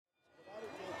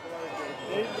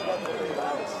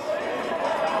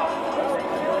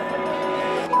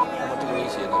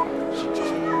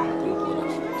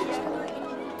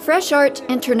Fresh Art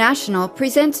International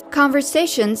presents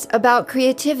conversations about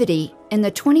creativity in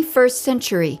the 21st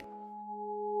century.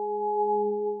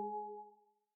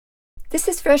 This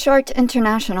is Fresh Art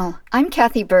International. I'm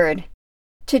Kathy Bird.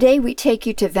 Today we take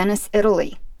you to Venice,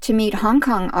 Italy, to meet Hong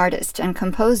Kong artist and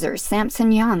composer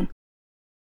Samson Young.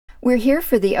 We're here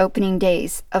for the opening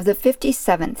days of the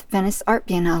 57th Venice Art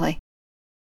Biennale.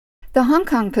 The Hong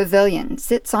Kong Pavilion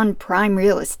sits on prime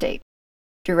real estate,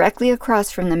 directly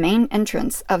across from the main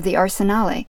entrance of the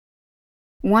Arsenale,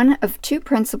 one of two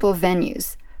principal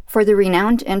venues for the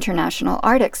renowned international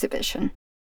art exhibition.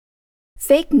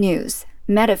 Fake news,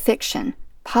 metafiction,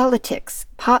 politics,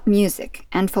 pop music,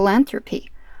 and philanthropy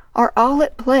are all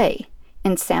at play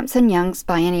in Samson Young's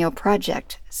biennial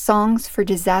project, Songs for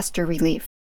Disaster Relief.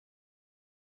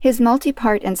 His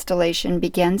multi-part installation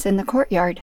begins in the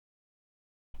courtyard.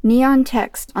 Neon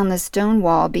text on the stone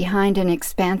wall behind an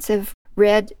expansive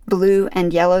red, blue,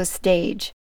 and yellow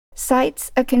stage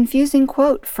cites a confusing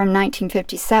quote from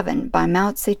 1957 by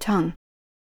Mao Zedong,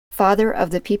 father of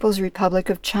the People's Republic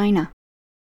of China.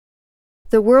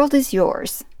 "The world is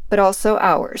yours, but also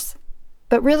ours,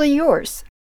 but really yours."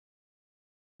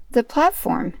 The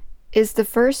platform is the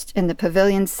first in the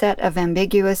pavilion's set of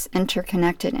ambiguous,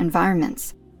 interconnected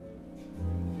environments.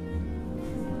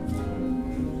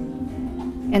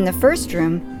 In the first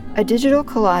room, a digital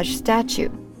collage statue,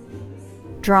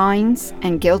 drawings,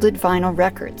 and gilded vinyl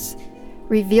records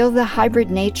reveal the hybrid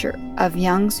nature of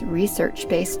Young's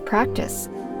research-based practice.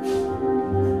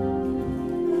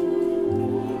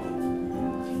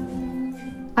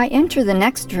 I enter the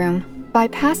next room by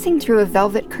passing through a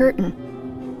velvet curtain.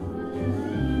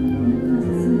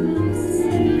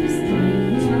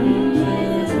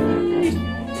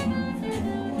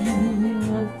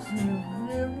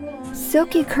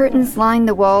 Silky curtains line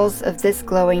the walls of this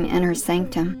glowing inner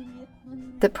sanctum,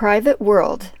 the private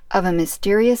world of a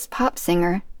mysterious pop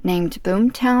singer named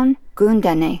Boomtown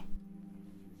Gundane.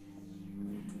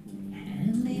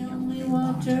 And the only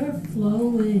water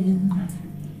flowing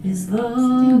is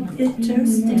the bitter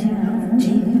stain of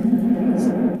tears.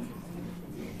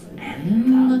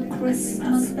 And the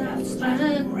Christmas bells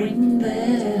that ring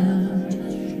there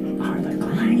are the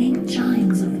clanging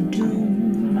chimes of doom.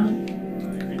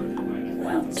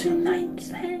 Well, tonight,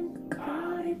 thank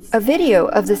God. A video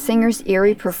of the singer's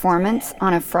eerie performance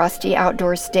on a frosty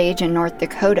outdoor stage in North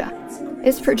Dakota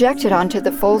is projected onto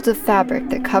the folds of fabric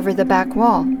that cover the back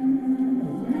wall.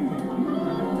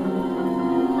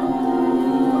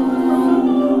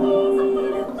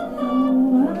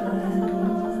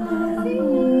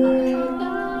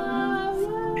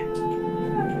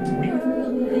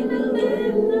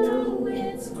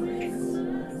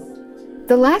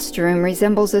 The last room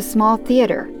resembles a small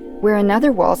theater, where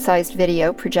another wall-sized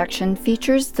video projection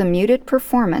features the muted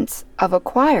performance of a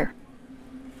choir.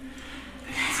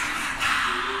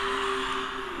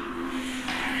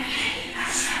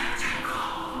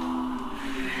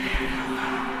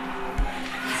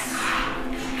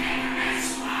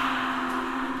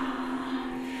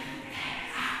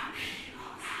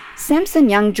 Samson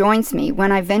Young joins me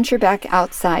when I venture back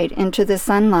outside into the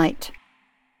sunlight.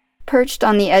 Perched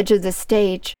on the edge of the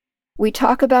stage, we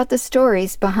talk about the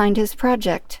stories behind his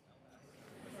project.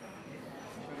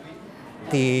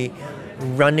 The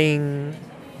running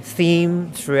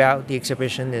theme throughout the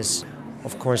exhibition is,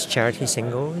 of course, charity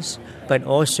singles, but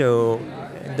also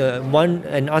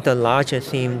another larger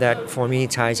theme that for me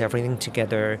ties everything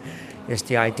together is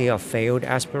the idea of failed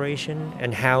aspiration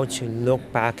and how to look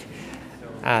back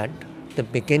at the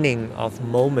beginning of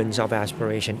moments of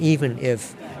aspiration, even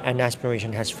if an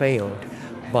aspiration has failed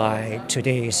by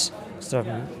today's sort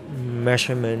of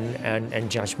measurement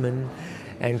and judgment,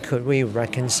 and could we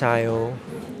reconcile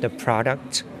the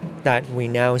product that we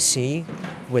now see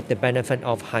with the benefit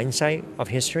of hindsight of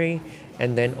history,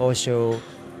 and then also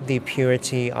the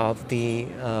purity of the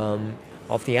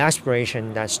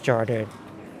aspiration that started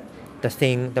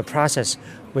the process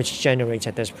which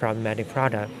generated this problematic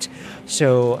product.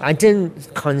 So I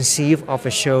didn't conceive of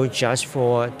a show just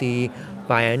for the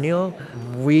biennial.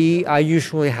 I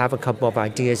usually have a couple of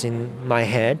ideas in my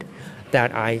head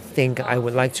that I think I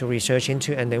would like to research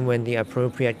into, and then when the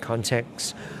appropriate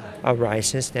context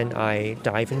arises, then I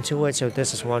dive into it. So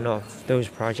this is one of those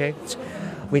projects.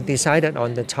 we decided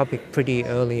on the topic pretty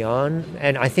early on.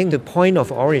 And I think the point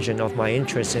of origin of my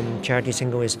interest in charity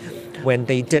single is when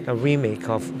they did a remake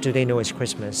of Do They Know It's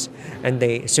Christmas.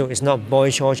 So it's not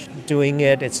Boy George doing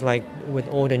it, it's like with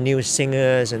all the new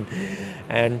singers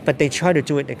but they try to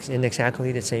do it in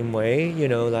exactly the same way,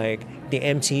 like the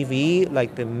MTV,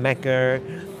 like the mega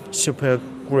super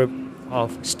group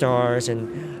of stars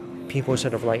and people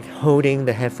sort of like holding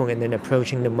the headphone and then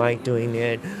approaching the mic doing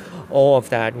it. All of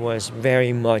that was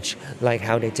very much like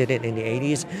how they did it in the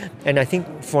 80s. And I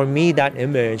think for me that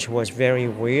image was very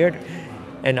weird,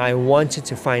 and I wanted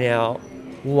to find out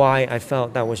why I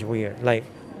felt that was weird. Like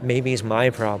maybe it's my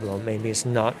problem, maybe it's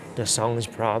not the song's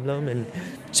problem. And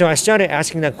so I started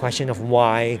asking that question of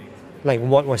why, like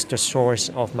what was the source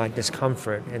of my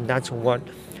discomfort, and that's what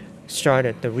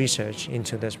started the research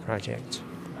into this project.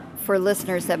 For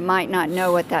listeners that might not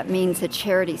know what that means, a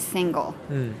charity single.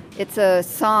 It's a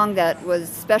song that was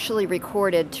specially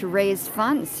recorded to raise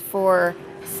funds for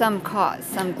some cause,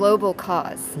 some global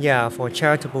cause. Yeah, for a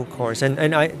charitable cause.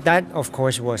 And that, of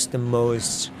course, was the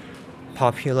most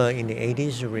popular in the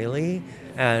 80s, really.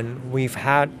 And we've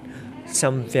had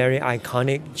some very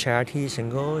iconic charity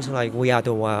singles like We Are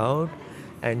the World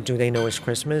and Do They Know It's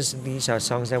Christmas. These are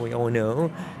songs that we all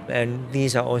know. And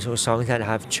these are also songs that I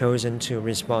have chosen to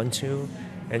respond to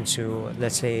and to,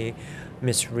 let's say,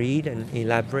 misread and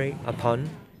elaborate upon.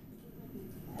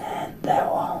 And there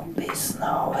won't be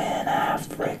snow in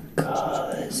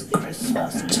Africa, it's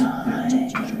Christmas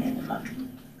time.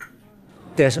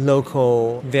 There's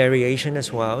local variation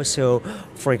as well. So,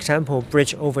 for example,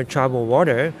 Bridge Over Troubled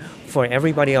Water, for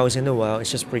everybody else in the world,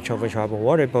 it's just Bridge Over Troubled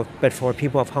Water. But for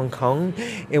people of Hong Kong,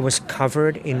 it was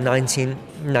covered in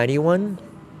 1991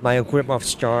 by a group of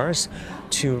stars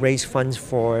to raise funds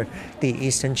for the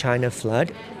Eastern China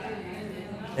flood.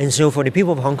 And so for the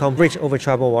people of Hong Kong, Bridge Over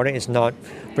Troubled Water is not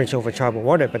Bridge Over Troubled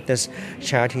Water, but this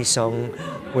charity song,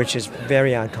 which is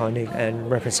very iconic and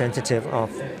representative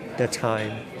of the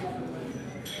time.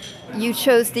 You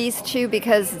chose these two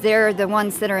because they're the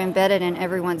ones that are embedded in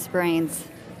everyone's brains.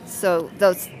 So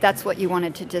that's what you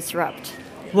wanted to disrupt.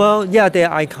 Well, yeah, they're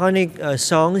iconic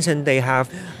songs, and they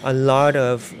have a lot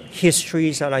of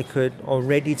histories that I could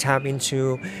already tap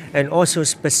into. And also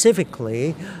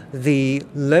specifically, the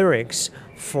lyrics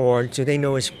for Do They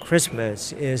Know It's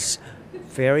Christmas is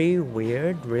very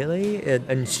weird, really,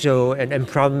 and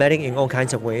problematic in all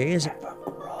kinds of ways.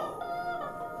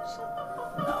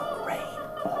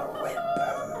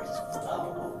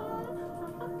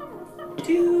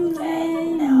 Do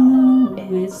they know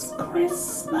it's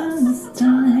Christmas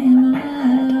time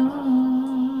at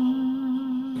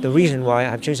all? The reason why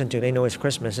I've chosen Do They Know It's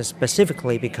Christmas is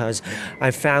specifically because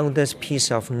I found this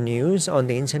piece of news on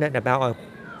the internet about a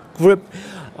group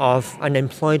of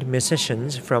unemployed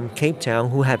musicians from Cape Town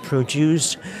who had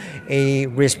produced a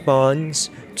response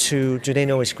to Do They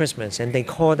Know It's Christmas, and they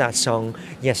call that song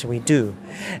Yes We Do.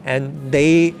 And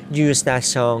they use that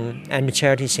song and the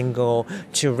charity single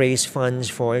to raise funds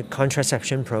for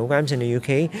contraception programs in the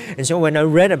UK. And so when I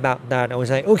read about that, I was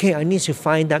like, okay, I need to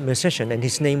find that musician, and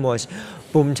his name was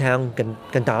Boomtown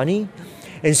Gandani.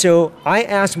 And so I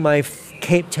asked my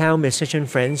Cape Town musician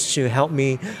friends to help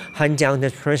me hunt down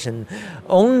this person.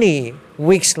 Only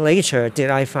weeks later did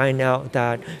I find out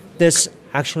that this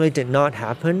actually did not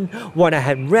happen. What I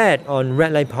had read on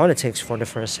Red Light Politics for the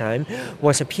first time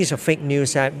was a piece of fake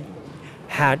news that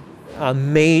had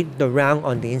made the round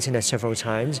on the internet several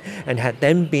times and had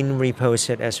then been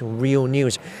reposted as real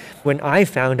news. When I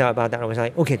found out about that, I was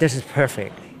like, okay, this is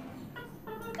perfect.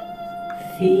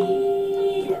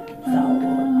 Feed the world.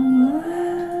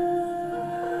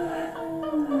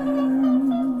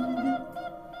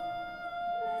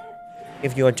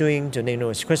 If you are doing Do They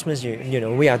Know It's Christmas, you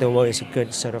know, We Are the World is a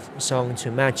good sort of song to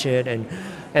match it. And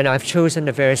I've chosen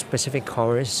a very specific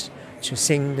chorus to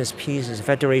sing this piece. It's a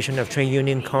Federation of Trade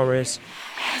Union chorus.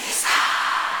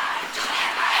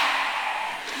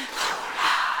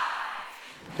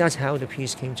 That's how the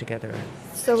piece came together.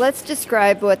 So let's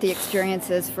describe what the experience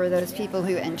is for those people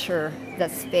who enter the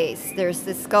space. There's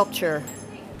this sculpture,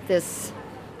 this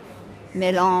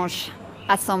mélange,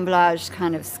 assemblage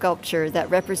kind of sculpture that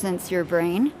represents your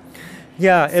brain.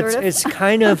 Yeah, it's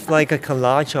kind of like a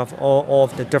collage of all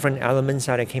of the different elements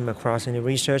that I came across in the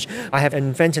research. I have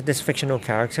invented this fictional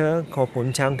character called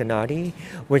Boomtown Gandhi,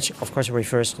 which of course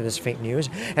refers to this fake news,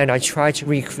 and I try to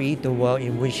recreate the world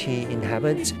in which he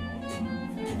inhabits.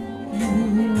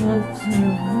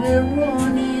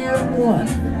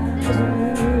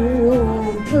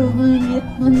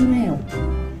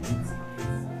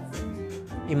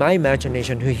 In my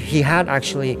imagination, he had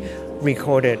actually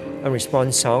recorded a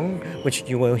response song, which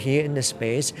you will hear in the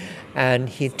space, and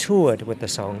he toured with the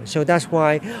song. So that's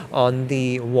why on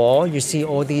the wall you see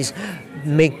all these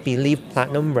make-believe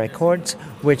platinum records,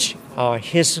 which are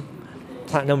his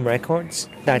platinum records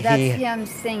that That's he... him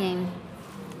singing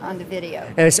on the video.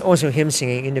 And it's also him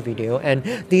singing in the video. And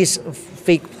these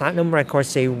fake platinum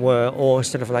records, they were all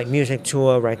sort of like music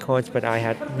tour records, but I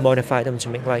had modified them to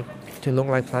look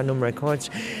like platinum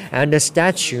records. And the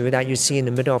statue that you see in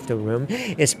the middle of the room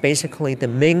is basically the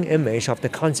main image of the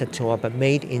concert tour, but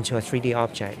made into a 3D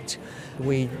object.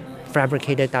 We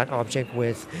fabricated that object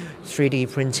with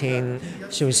 3D printing.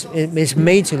 So it's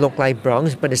made to look like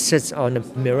bronze, but it sits on a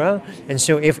mirror. And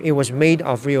so if it was made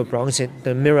of real bronze,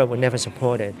 the mirror would never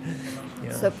support it.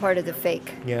 Yeah. So part of the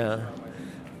fake. Yeah.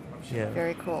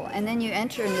 Very cool. And then you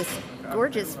enter in this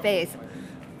gorgeous space.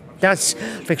 That's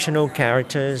fictional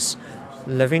characters'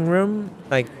 living room.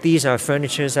 Like, these are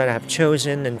furnitures that I have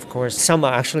chosen, and of course some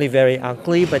are actually very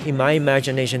ugly, but in my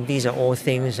imagination these are all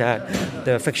things that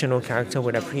the fictional character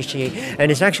would appreciate.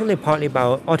 And it's actually partly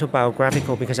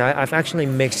autobiographical, because I've actually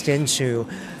mixed into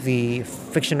the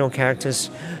fictional character's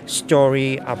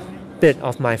story a bit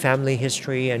of my family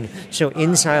history. And so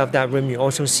inside of that room you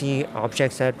also see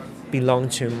objects that belong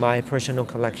to my personal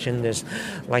collection. There's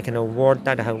like an award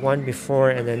that I had won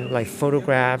before, and then like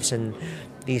photographs and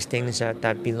these things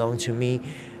that belong to me.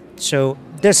 So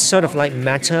this sort of like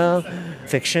meta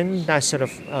fiction, that sort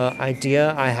of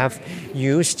idea I have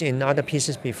used in other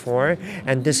pieces before,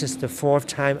 and this is the fourth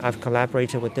time I've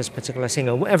collaborated with this particular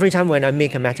singer. Every time when I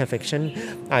make a meta fiction,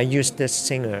 I use this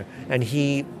singer, and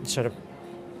he's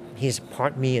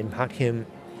part me and part him.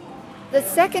 The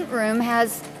second room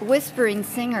has whispering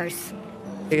singers.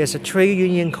 It's a trade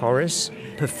union chorus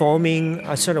performing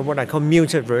a sort of what I call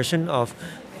muted version of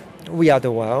We Are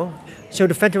the World. So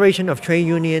the Federation of Trade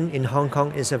Union in Hong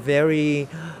Kong is a very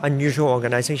unusual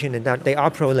organization in that they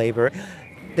are pro-labor.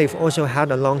 They've also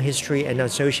had a long history and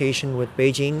association with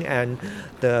Beijing and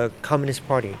the Communist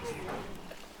Party.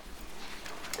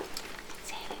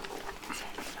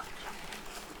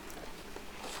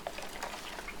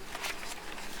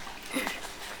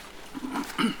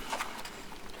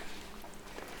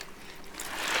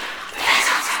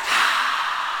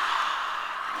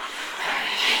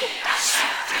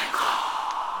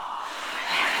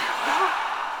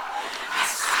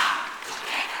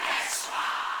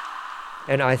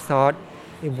 And I thought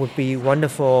it would be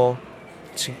wonderful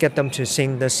to get them to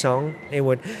sing this song. It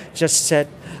would just set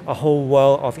a whole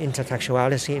world of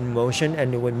intertextuality in motion,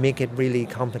 and it would make it really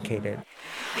complicated.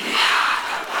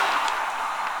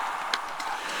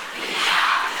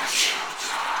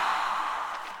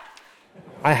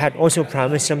 I had also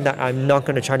promised them that I'm not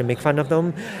going to try to make fun of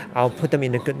them. I'll put them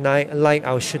in a good light.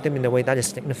 I'll shoot them in a way that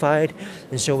is dignified.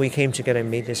 And so we came together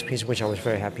and made this piece, which I was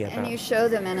very happy about. And you show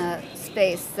them in a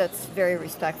space that's very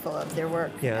respectful of their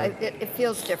work. Yeah. It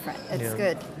feels different. It's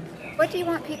good. What do you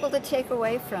want people to take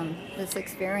away from this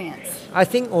experience? I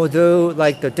think although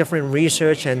like the different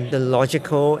research and the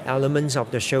logical elements of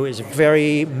the show is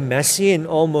very messy and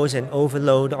almost an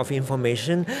overload of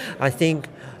information, I think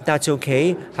that's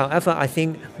okay. However, I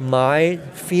think my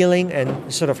feeling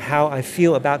and sort of how I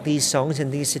feel about these songs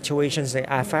and these situations, the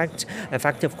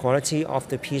affective quality of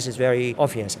the piece is very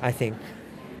obvious, I think.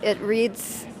 It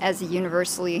reads as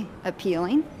universally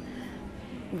appealing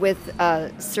with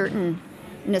a certain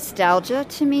nostalgia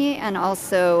to me, and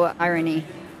also irony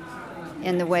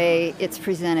in the way it's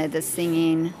presented, the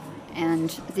singing and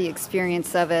the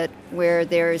experience of it, where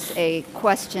there's a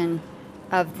question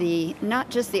of the,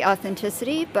 not just the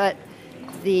authenticity, but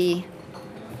the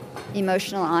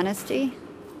emotional honesty.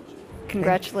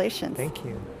 Congratulations. Thank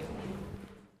you.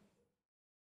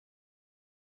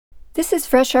 This is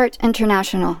Fresh Art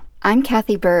International. I'm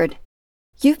Kathy Bird.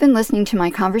 You've been listening to my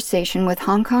conversation with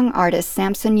Hong Kong artist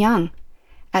Samson Young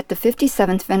at the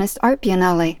 57th Venice Art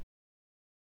Biennale.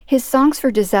 His Songs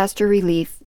for Disaster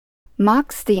Relief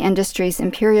mocks the industry's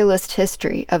imperialist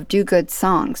history of do-good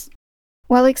songs,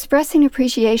 while expressing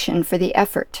appreciation for the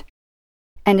effort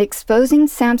and exposing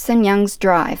Samson Young's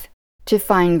drive to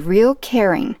find real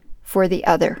caring for the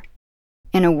other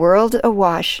in a world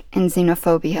awash in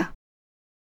xenophobia.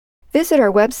 Visit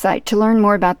our website to learn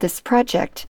more about this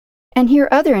project and hear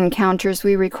other encounters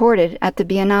we recorded at the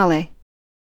Biennale.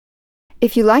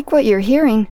 If you like what you're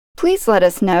hearing, please let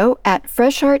us know at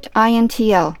Fresh Art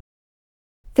INTL.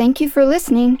 Thank you for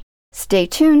listening. Stay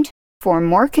tuned for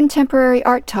more contemporary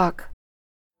art talk.